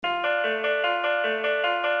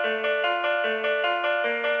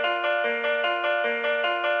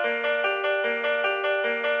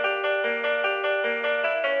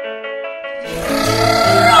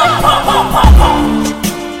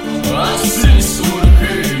Así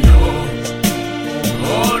surgí yo,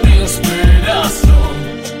 con inspiración,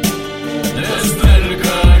 desde el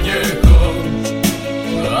callejón.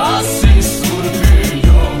 Así surgí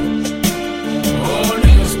yo, con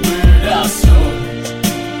inspiración.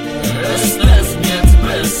 Esta es mi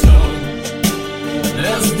expresión,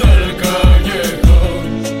 desde el callejón,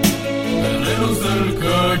 terrenos del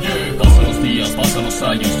callejón. Pasan los días, pasan los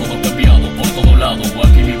años, todo cambiado por todo lado.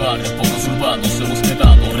 Aquí mi barrio, pocos urbanos hemos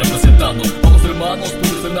quedado representando. Vamos hermanos,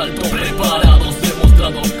 puros en alto.